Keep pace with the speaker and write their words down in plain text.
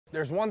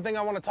There's one thing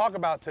I want to talk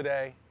about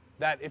today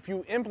that if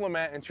you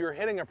implement into your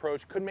hitting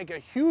approach could make a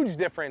huge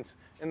difference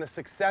in the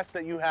success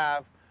that you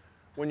have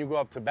when you go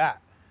up to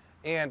bat.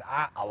 And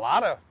a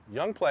lot of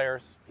young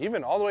players,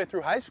 even all the way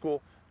through high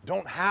school,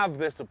 don't have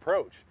this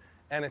approach,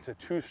 and it's a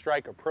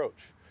two-strike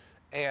approach.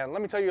 And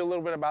let me tell you a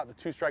little bit about the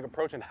two-strike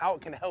approach and how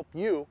it can help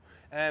you.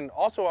 And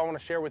also I want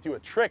to share with you a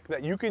trick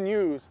that you can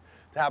use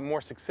to have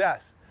more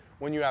success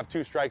when you have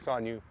two strikes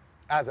on you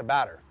as a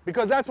batter.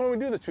 Because that's when we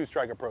do the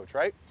two-strike approach,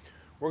 right?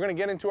 We're going to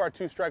get into our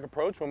two-strike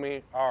approach when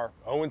we are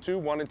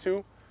 0-2,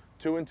 1-2,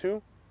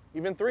 2-2,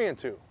 even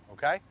 3-2,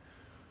 okay?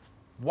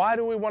 Why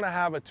do we want to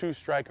have a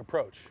two-strike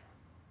approach?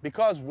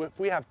 Because if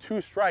we have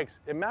two strikes,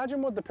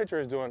 imagine what the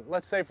pitcher is doing.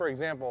 Let's say, for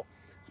example,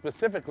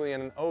 specifically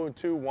in an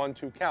 0-2,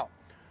 1-2 count.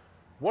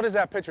 What is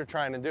that pitcher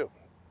trying to do?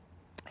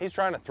 He's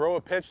trying to throw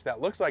a pitch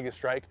that looks like a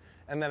strike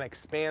and then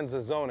expands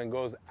the zone and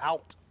goes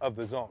out of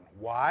the zone.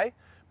 Why?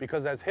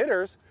 Because as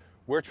hitters,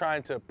 we're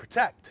trying to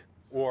protect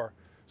or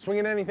swing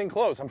at anything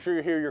close. I'm sure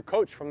you hear your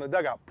coach from the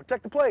dugout,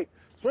 protect the plate,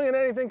 swing at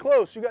anything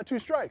close, you got two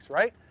strikes,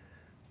 right?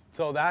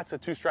 So that's a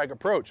two-strike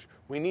approach.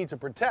 We need to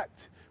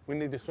protect. We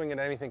need to swing at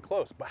anything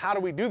close. But how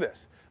do we do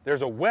this?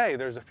 There's a way,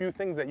 there's a few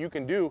things that you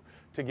can do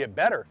to get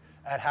better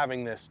at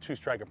having this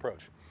two-strike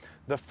approach.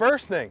 The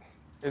first thing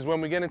is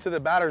when we get into the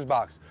batter's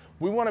box,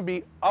 we want to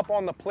be up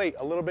on the plate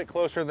a little bit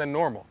closer than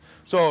normal.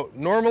 So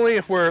normally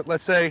if we're,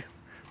 let's say,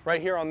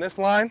 right here on this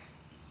line,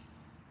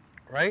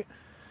 right?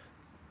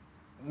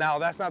 Now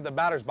that's not the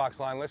batter's box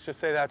line. Let's just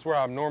say that's where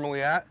I'm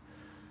normally at.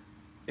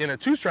 In a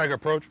two-strike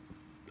approach,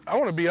 I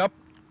want to be up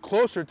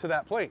closer to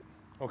that plate,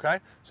 okay?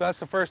 So that's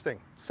the first thing.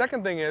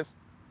 Second thing is,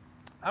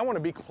 I want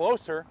to be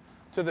closer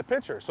to the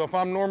pitcher. So if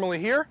I'm normally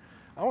here,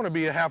 I want to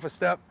be a half a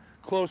step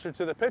closer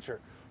to the pitcher.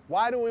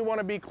 Why do we want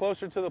to be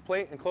closer to the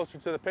plate and closer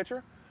to the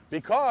pitcher?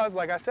 Because,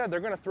 like I said, they're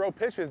going to throw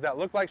pitches that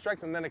look like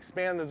strikes and then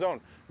expand the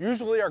zone.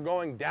 Usually are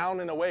going down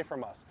and away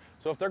from us.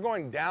 So if they're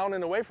going down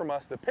and away from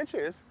us, the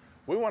pitches,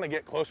 we want to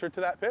get closer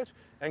to that pitch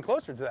and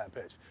closer to that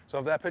pitch. So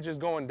if that pitch is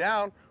going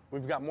down,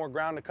 we've got more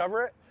ground to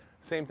cover it.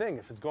 Same thing,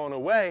 if it's going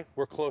away,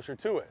 we're closer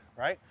to it,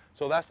 right?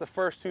 So that's the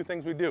first two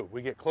things we do.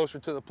 We get closer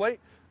to the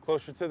plate,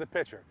 closer to the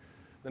pitcher.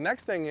 The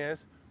next thing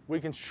is we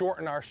can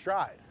shorten our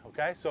stride,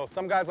 okay? So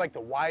some guys like to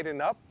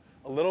widen up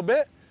a little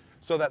bit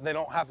so that they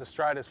don't have to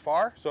stride as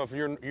far. So if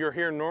you're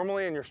here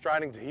normally and you're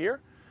striding to here,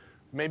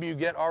 maybe you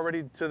get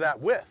already to that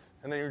width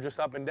and then you're just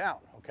up and down,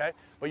 okay?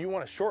 But you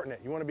want to shorten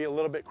it. You want to be a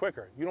little bit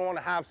quicker. You don't want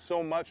to have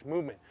so much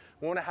movement.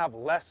 We want to have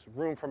less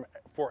room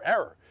for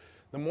error.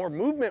 The more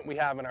movement we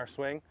have in our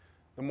swing,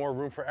 the more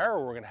room for error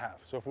we're going to have.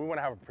 So if we want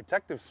to have a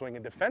protective swing, a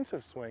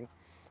defensive swing,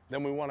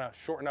 then we want to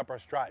shorten up our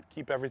stride,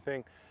 keep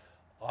everything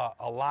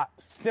a lot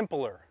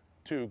simpler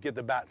to get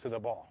the bat to the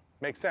ball.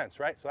 Makes sense,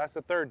 right? So that's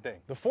the third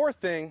thing. The fourth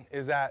thing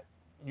is that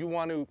you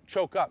want to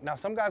choke up. Now,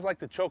 some guys like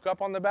to choke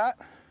up on the bat.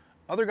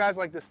 Other guys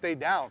like to stay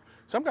down.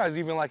 Some guys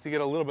even like to get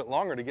a little bit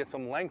longer to get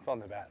some length on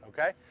the bat,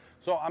 okay?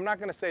 So I'm not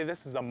going to say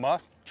this is a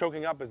must.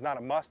 Choking up is not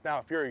a must. Now,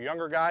 if you're a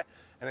younger guy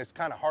and it's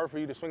kind of hard for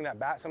you to swing that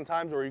bat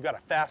sometimes, or you got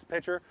a fast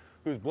pitcher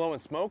who's blowing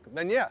smoke,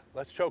 then yeah,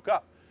 let's choke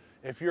up.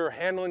 If you're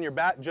handling your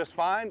bat just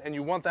fine and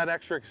you want that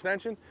extra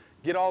extension,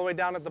 get all the way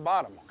down at the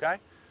bottom, okay?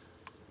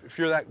 If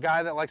you're that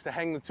guy that likes to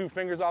hang the two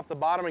fingers off the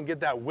bottom and get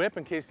that whip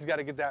in case he's got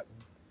to get that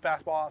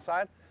fastball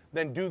outside,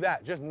 then do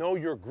that. Just know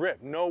your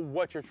grip, know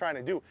what you're trying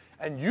to do,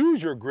 and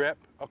use your grip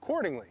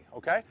accordingly,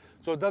 okay?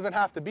 So it doesn't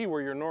have to be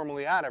where you're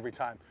normally at every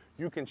time.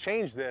 You can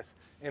change this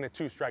in a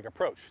two-strike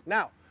approach.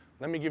 Now,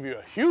 let me give you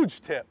a huge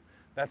tip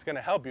that's going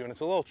to help you, and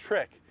it's a little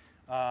trick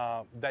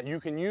that you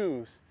can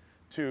use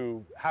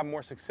to have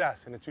more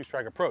success in a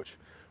two-strike approach.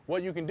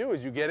 What you can do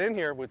is you get in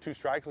here with two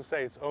strikes. Let's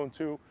say it's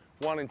 0-2,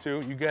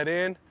 1-2. You get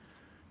in,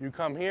 you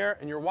come here,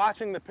 and you're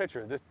watching the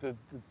pitcher. The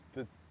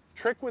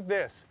trick with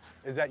this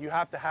is that you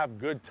have to have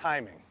good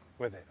timing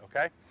with it,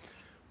 okay?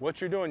 What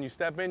you're doing, you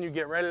step in, you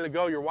get ready to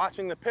go. You're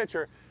watching the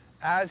pitcher.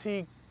 As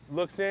he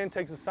looks in,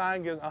 takes a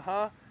sign, gives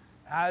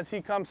As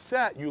he comes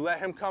set, you let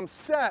him come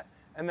set,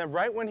 and then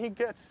right when he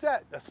gets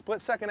set, a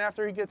split second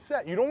after he gets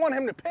set, you don't want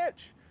him to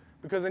pitch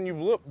because then you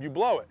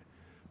blow it.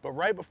 But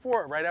right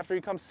after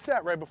he comes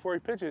set, right before he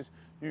pitches,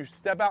 you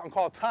step out and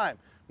call time.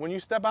 When you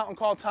step out and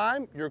call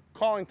time, you're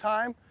calling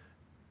time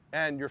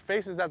and your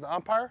face is at the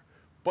umpire,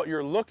 but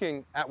you're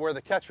looking at where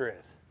the catcher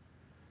is.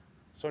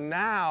 So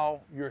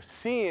now you're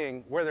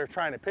seeing where they're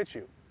trying to pitch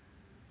you.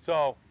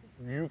 So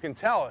you can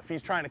tell if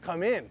he's trying to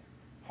come in,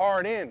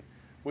 hard in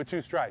with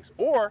two strikes,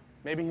 or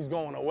maybe he's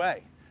going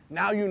away.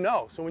 Now you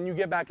know. So when you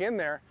get back in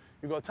there,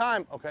 you go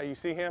time, okay, you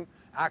see him,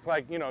 act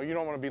like, you know, you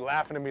don't want to be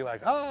laughing and be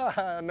like,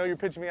 I know you're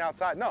pitching me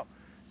outside. No,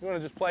 you want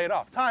to just play it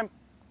off. Time,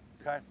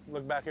 okay,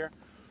 look back here,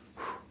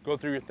 go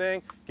through your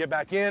thing, get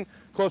back in,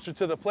 closer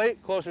to the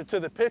plate, closer to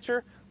the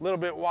pitcher, a little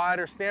bit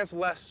wider stance,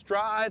 less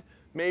stride,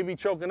 maybe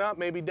choking up,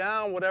 maybe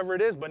down, whatever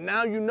it is. But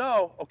now you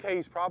know, okay,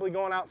 he's probably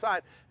going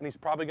outside and he's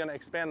probably going to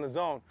expand the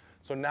zone.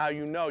 So now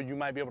you know you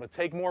might be able to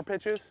take more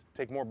pitches,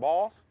 take more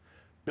balls,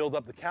 build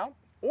up the count,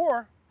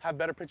 or have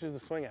better pitches to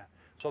swing at.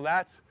 So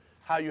that's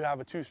how you have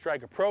a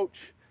two-strike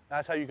approach.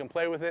 That's how you can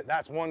play with it.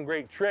 That's one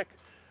great trick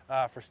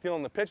for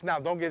stealing the pitch. Now,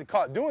 don't get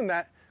caught doing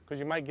that because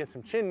you might get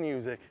some chin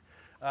music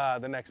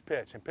the next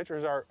pitch. And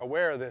pitchers are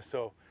aware of this,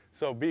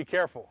 so be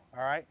careful,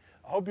 all right?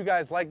 I hope you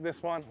guys like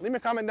this one. Leave me a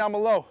comment down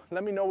below.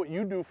 Let me know what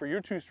you do for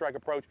your two-strike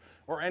approach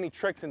or any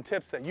tricks and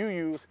tips that you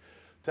use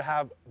to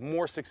have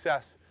more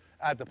success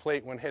at the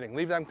plate when hitting.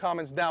 Leave them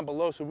comments down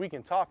below so we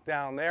can talk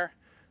down there.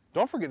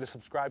 Don't forget to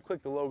subscribe.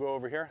 Click the logo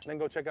over here. Then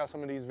go check out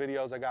some of these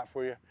videos I got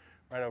for you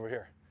right over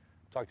here.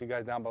 Talk to you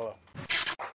guys down below.